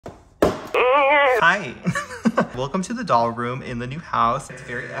Hi. Welcome to the doll room in the new house. It's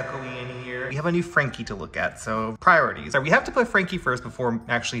very echoey in here. We have a new Frankie to look at, so priorities. We have to put Frankie first before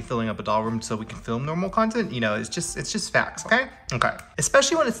actually filling up a doll room so we can film normal content. You know, it's just facts, okay? Okay.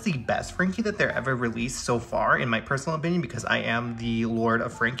 Especially when it's the best Frankie that they're ever released so far, in my personal opinion, because I am the lord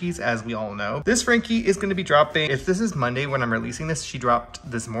of Frankies, as we all know. This Frankie is gonna be dropping, if this is Monday when I'm releasing this, she dropped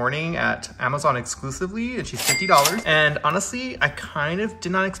this morning at Amazon exclusively, and she's $50. And honestly, I kind of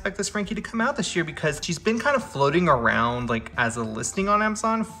did not expect this Frankie to come out this year because she's been kind of floating around like as a listing on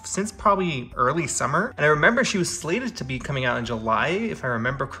Amazon since probably early summer. And I remember she was slated to be coming out in July, if I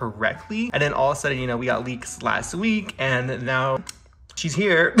remember correctly. And then all of a sudden, you know, we got leaks last week and now she's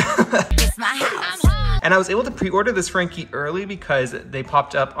here. It's my house. And I was able to pre-order this Frankie early because they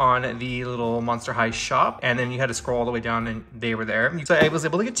popped up on the little Monster High shop, and then you had to scroll all the way down and they were there. So I was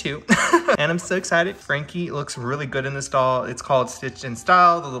able to get two. And I'm so excited. Frankie looks really good in this doll. It's called Stitched in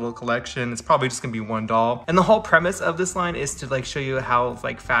Style, the little collection. It's probably just gonna be one doll. And the whole premise of this line is to like show you how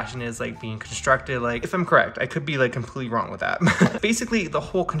like fashion is like being constructed. Like, if I'm correct, I could be like completely wrong with that. Basically, the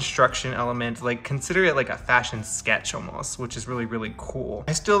whole construction element, like consider it like a fashion sketch almost, which is really, really cool.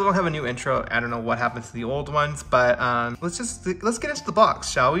 I still don't have a new intro. I don't know what happened to the old ones, but let's get into the box,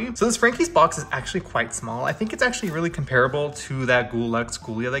 shall we? So this Frankie's box is actually quite small. I think it's actually really comparable to that Ghoul-Luxe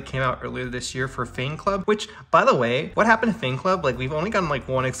Ghoulia that came out earlier this year for Fang Club, which, by the way, what happened to Fang Club? Like, we've only gotten like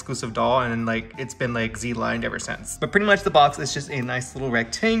one exclusive doll and like it's been like Z-lined ever since. But pretty much the box is just a nice little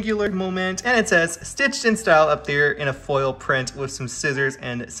rectangular moment, and it says Stitched in Style up there in a foil print with some scissors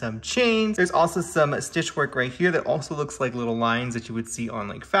and some chains. There's also some stitch work right here that also looks like little lines that you would see on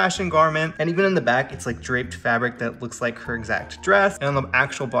like fashion garment. And even in the back, it's like draped fabric that looks like her exact dress. And on the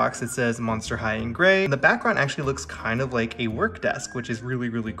actual box, it says Monster High in gray. And the background actually looks kind of like a work desk, which is really,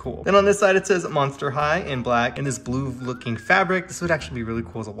 really cool. Then on this side, it says Monster High in black in this blue looking fabric. This would actually be really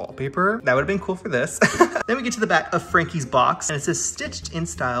cool as a wallpaper. That would have been cool for this. Then we get to the back of Frankie's box, and it says Stitched in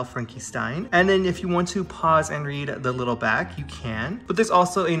Style Frankie Stein. And then if you want to pause and read the little back, you can. But there's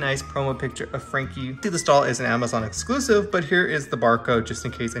also a nice promo picture of Frankie. See, this doll is an Amazon exclusive, but here is the barcode just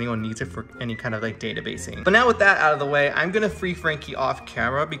in case anyone needs it for any kind of like databasing. But now with that out of the way, I'm gonna free Frankie off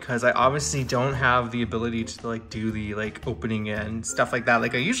camera because I obviously don't have the ability to like do the like opening and stuff like that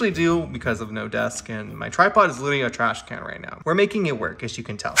like I usually do because of no desk, and my tripod is literally a trash can right now. We're making it work, as you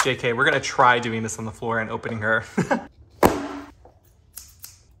can tell. JK, we're gonna try doing this on the floor and opening her.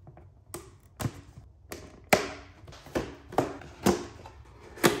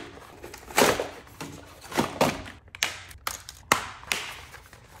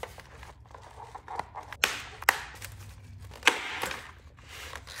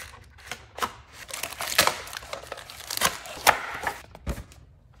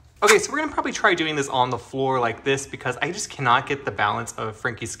 Okay, so we're gonna probably try doing this on the floor like this because I just cannot get the balance of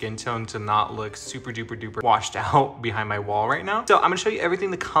Frankie's skin tone to not look super duper duper washed out behind my wall right now. So I'm gonna show you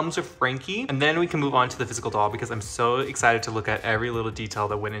everything that comes with Frankie, and then we can move on to the physical doll because I'm so excited to look at every little detail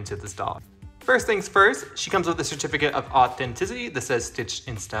that went into this doll. First things first, she comes with a certificate of authenticity that says Stitched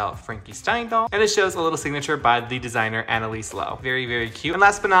in Style Frankie Stein doll, and it shows a little signature by the designer Annalise Lowe. Very, very cute. And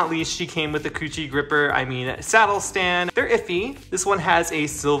last but not least, she came with the Coochie gripper, saddle stand. They're iffy. This one has a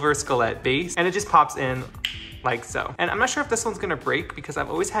silver skelet base, and it just pops in like so. And I'm not sure if this one's gonna break because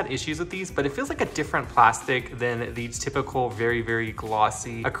I've always had issues with these, but it feels like a different plastic than the typical very, very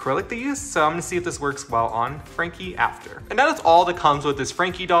glossy acrylic they use. So I'm gonna see if this works well on Frankie after. And that is all that comes with this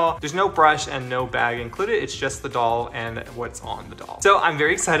Frankie doll. There's no brush and no bag included. It's just the doll and what's on the doll. So I'm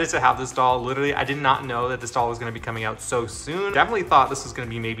very excited to have this doll. Literally, I did not know that this doll was gonna be coming out so soon. Definitely thought this was gonna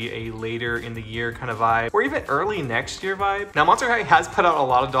be maybe a later in the year kind of vibe, or even early next year vibe. Now, Monster High has put out a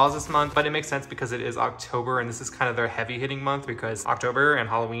lot of dolls this month, but it makes sense because it is October and this is kind of their heavy hitting month because October and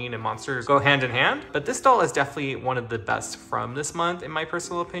Halloween and monsters go hand in hand. But this doll is definitely one of the best from this month in my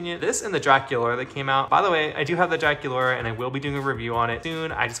personal opinion. This and the Dracula that came out. By the way, I do have the Dracula and I will be doing a review on it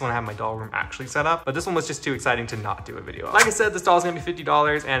soon. I just want to have my doll room actually set up, but this one was just too exciting to not do a video on. Like I said, this doll is gonna be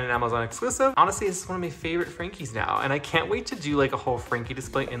 $50 and an Amazon exclusive. Honestly, this is one of my favorite Frankies now, and I can't wait to do like a whole Frankie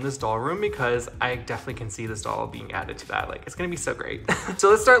display in this doll room because I definitely can see this doll being added to that. Like, it's gonna be so great. So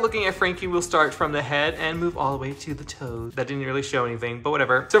let's start looking at Frankie. We'll start from the head and move all the way to the toes. That didn't really show anything, but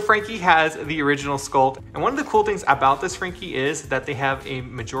whatever. So Frankie has the original sculpt, and one of the cool things about this Frankie is that they have a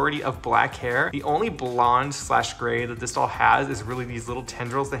majority of black hair. The only blonde / gray that this doll has is really these little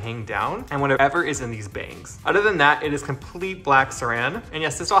tendrils that hang down, and whatever is in these bangs. Other than that, it is complete black saran, and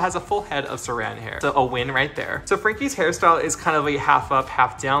yes, this doll has a full head of saran hair, so a win right there. So Frankie's hairstyle is kind of a half up,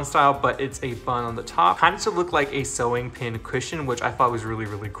 half down style, but it's a bun on the top, kind of to look like a sewing pin cushion, which I thought was really,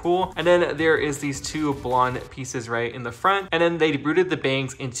 really cool. And then there is these two blonde one pieces right in the front, and then they rooted the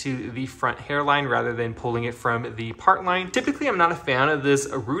bangs into the front hairline rather than pulling it from the part line. Typically, I'm not a fan of this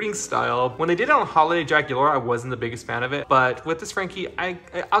rooting style. When they did it on Holiday Draculaura, I wasn't the biggest fan of it, but with this Frankie,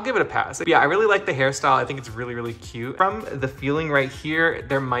 I'll give it a pass. But yeah, I really like the hairstyle. I think it's really, really cute. From the feeling right here,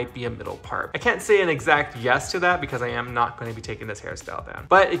 there might be a middle part. I can't say an exact yes to that because I am not going to be taking this hairstyle down.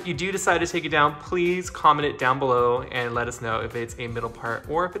 But if you do decide to take it down, please comment it down below and let us know if it's a middle part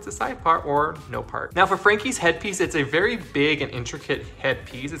or if it's a side part or no part. Now for Frankie's headpiece, it's a very big and intricate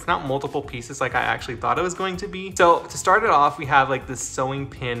headpiece. It's not multiple pieces like I actually thought it was going to be. So to start it off, we have like this sewing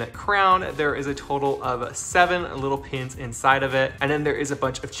pin crown. There is a total of 7 little pins inside of it. And then there is a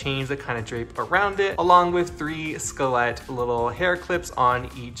bunch of chains that kind of drape around it, along with 3 skelet little hair clips on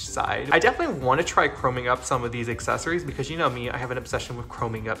each side. I definitely want to try chroming up some of these accessories because you know me, I have an obsession with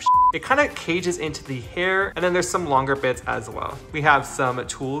chroming up shit. It kind of cages into the hair, and then there's some longer bits as well. We have some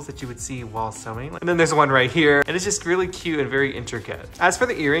tools that you would see while sewing, and then there's one right here, and it's just really cute and very intricate. As for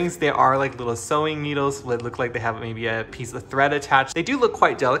the earrings, they are like little sewing needles that look like they have maybe a piece of thread attached. They do look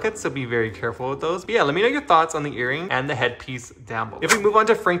quite delicate, so be very careful with those. But yeah, let me know your thoughts on the earring and the headpiece down below. If we move on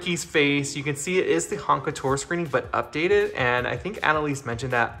to Frankie's face, you can see it is the Haute Couture screening, but updated, and I think Annalise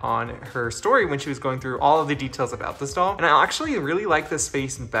mentioned that on her story when she was going through all of the details about this doll. And I actually really like this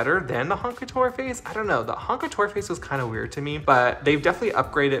face better than the Haute Couture face. I don't know, the Haute Couture face was kind of weird to me, but they've definitely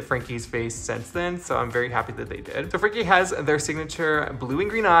upgraded Frankie's face since then, so I'm very happy that they did. So Frankie has their signature blue and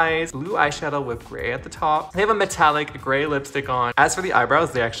green eyes, blue eyeshadow with gray at the top. They have a metallic gray lipstick on. As for the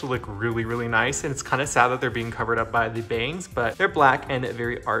eyebrows, they actually look really, really nice, and it's kind of sad that they're being covered up by the bangs, but they're black and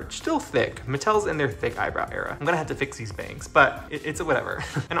very arched, still thick. Mattel's in their thick eyebrow era. I'm gonna have to fix these bangs, but it's a whatever.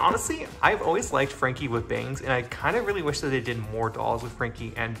 And honestly, I've always liked Frankie with bangs, and I kind of really wish that they did more dolls with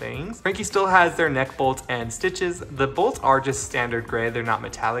Frankie and bangs. Frankie still has their neck bolts and stitches. The bolts are just standard gray. They're not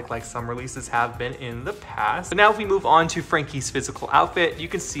metallic like some releases have been in the past. But now if we move on to Frankie's physical outfit, you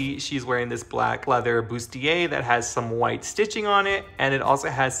can see she's wearing this black leather bustier that has some white stitching on it, and it also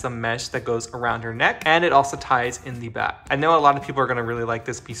has some mesh that goes around her neck, and it also ties in the back. I know a lot of people are gonna really like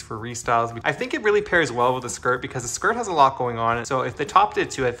this piece for restyles. I think it really pairs well with the skirt because the skirt has a lot going on. So if they topped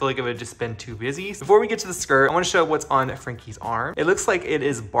it too, I feel like it would have just been too busy. Before we get to the skirt, I want to show what's on Frankie's arm. It looks like it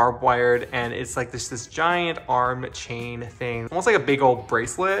is barbed wired, and it's like this giant arm chain thing, almost like a big old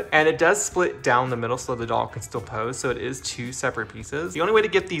bracelet, and it does split down the middle so the doll can still pose, so it is 2 separate pieces. The only way to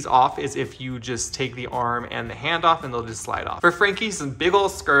get these off is if you just take the arm and the hand off, and they'll just slide off. For Frankie's big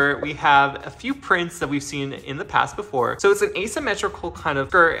old skirt, we have a few prints that we've seen in the past before. So it's an asymmetrical kind of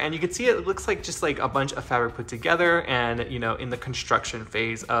skirt, and you can see it looks like just like a bunch of fabric put together and, you know, in the construction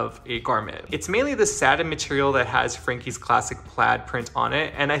phase of a garment. It's mainly the satin material that has Frankie's classic plaid print on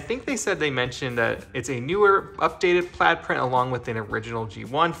it, and I think they mentioned that it's a newer, updated plaid print along with an original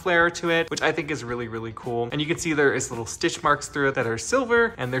G1 flair to it, which I think is really, really cool. And you can see there is little stitch marks through it that are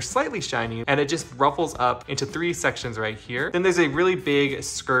silver, and they're slightly shiny, and it just ruffles up into 3 sections right here. Then there's a really big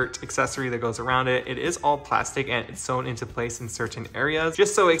skirt accessory that goes around it. It is all plastic, and it's sewn into place in certain areas,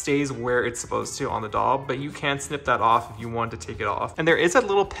 just so it stays where it's supposed to on the doll, but you can snip that off if you want to take it off. And there is a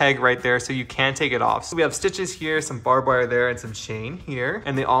little peg right there, so you can take it off. So we have stitches here, some barbed wire there, and some chain here,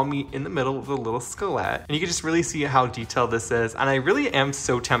 and they all meet in the middle of the little skelet. And you can just really see how detailed this is, and I really am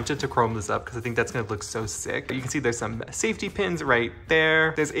so tempted to chrome this up because I think that's gonna look so sick. You can see there's some safety pins right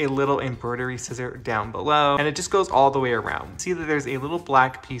there. There's a little embroidery scissor down below, and it just goes all the way around. See that there's a little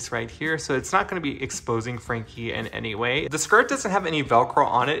black piece right here, so it's not gonna be exposing Frankie in any way. The skirt doesn't have any Velcro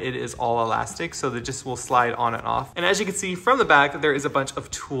on it. It is all elastic, so that just will slide on and off. And as you can see from the back, there is a bunch of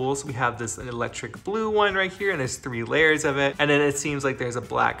tools. We have this electric blue one right here, and there's 3 layers of it. And then it seems like there's a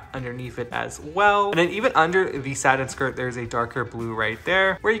black underneath it as well. And then even under the satin skirt, there's a darker blue right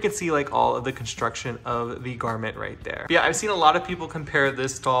there, where you can see like all of the construction of the garment right there. But yeah, I've seen a lot of people compare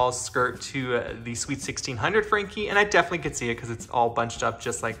this doll's skirt to the Sweet 1600 Frankie, and I definitely could see it because it's all bunched up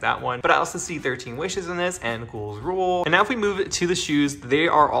just like that one. But I also see 13 Wishes in this and Ghouls Rule. And now if we move to the shoes, they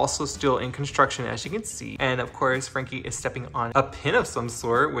are also still in construction, as you can see. And of course, Frankie is stepping on a pin of some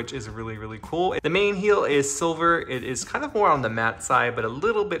sort, which is really, really cool. The main heel is silver. It is kind of more on the matte side, but a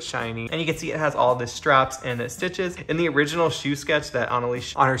little bit shiny. And you can see it has all the straps and stitches. In the original shoe sketch that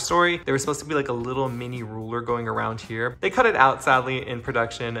Annalise on her story, there was supposed to be like a little mini ruler going around here. They cut it out, sadly, in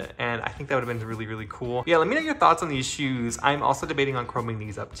production, and I think that would have been really, really cool. Yeah, let me know your thoughts on these shoes. I'm also debating on chroming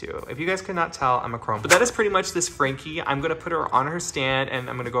these up too. If you guys could not tell, I'm a chrome. But that is pretty much this Frankie. I'm gonna put her on her stand, and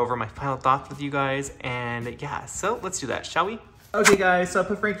I'm gonna go over my final thoughts with you guys. And yeah, so let's do that, shall we? Okay guys, so I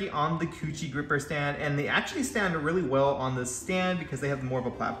put Frankie on the Coochie gripper stand, and they actually stand really well on the stand because they have more of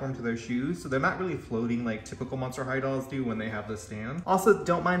a platform to their shoes, so they're not really floating like typical Monster High dolls do when they have the stand. Also,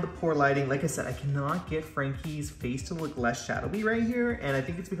 don't mind the poor lighting. Like I said, I cannot get Frankie's face to look less shadowy right here, and I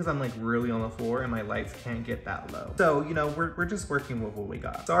think it's because I'm like really on the floor and my lights can't get that low. So, you know, we're just working with what we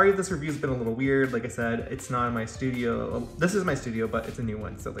got. Sorry if this review's been a little weird. Like I said, it's not in my studio. This is my studio, but it's a new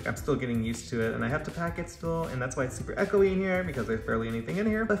one, so like I'm still getting used to it, and I have to pack it still, and that's why it's super echoey in here because there's barely anything in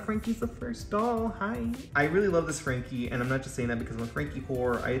here. But Frankie's the first doll. Hi. I really love this Frankie, and I'm not just saying that because I'm a Frankie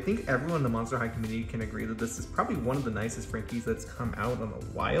whore. I think everyone in the Monster High community can agree that this is probably one of the nicest Frankies that's come out in a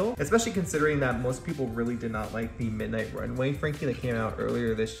while, especially considering that most people really did not like the Midnight Runway Frankie that came out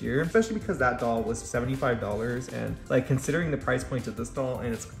earlier this year, especially because that doll was $75, and like considering the price point of this doll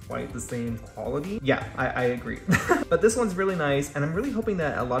and it's quite the same quality, yeah, I agree. But this one's really nice, and I'm really hoping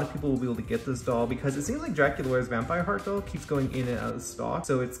that a lot of people will be able to get this doll because it seems like Dracula's Vampire Heart doll keeps going in and out of stock,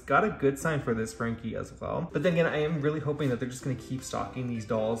 so it's got a good sign for this Frankie as well. But then again, I am really hoping that they're just going to keep stocking these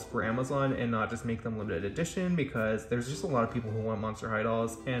dolls for Amazon and not just make them limited edition, because there's just a lot of people who want Monster High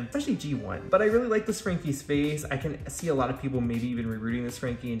dolls, and especially G1. But I really like this Frankie's face. I can see a lot of people maybe even rerouting this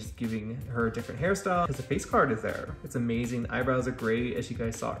Frankie and just giving her a different hairstyle because the face card is there. It's amazing. The eyebrows are great, as you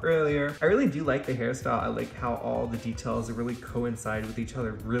guys saw earlier. I really do like the hairstyle. I like how all the details really coincide with each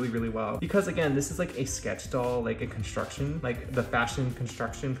other really well, because again, this is like a sketch doll, like a construction, like the fashion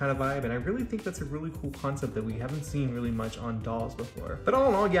construction kind of vibe, and I really think that's a really cool concept that we haven't seen really much on dolls before. But all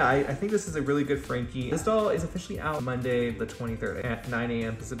in all, yeah, I think this is a really good Frankie. This doll is officially out Monday the 23rd at 9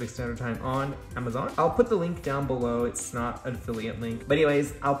 a.m. Pacific Standard Time on Amazon. I'll put the link down below. It's not an affiliate link, but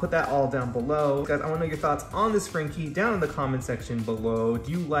anyways, I'll put that all down below. Guys, I want to know your thoughts on this Frankie down in the comment section below.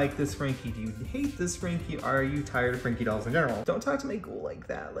 Do you like this Frankie? Do you hate this Frankie? Are you tired of Frankie dolls in general? Don't talk to my ghoul like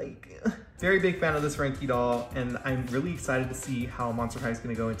that. Like, very big fan of this Frankie doll, and I'm really excited to see how Monster High is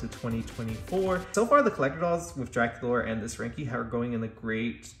going to go into 2024. So far, the collector dolls with Dracula and this Frankie are going in the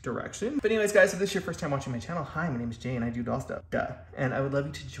great direction. But anyways, guys, if this is your first time watching my channel, hi, my name is Jay and I do doll stuff. Duh. And I would love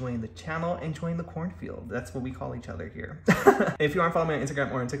you to join the channel and join the cornfield. That's what we call each other here. If you aren't following me on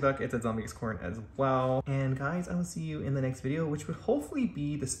Instagram or on TikTok, it's at ZombieXCorn as well. And guys, I will see you in the next video, which would hopefully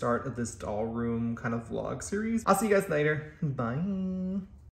be the start of this doll room kind of vlog series. I'll see you guys later. Bye.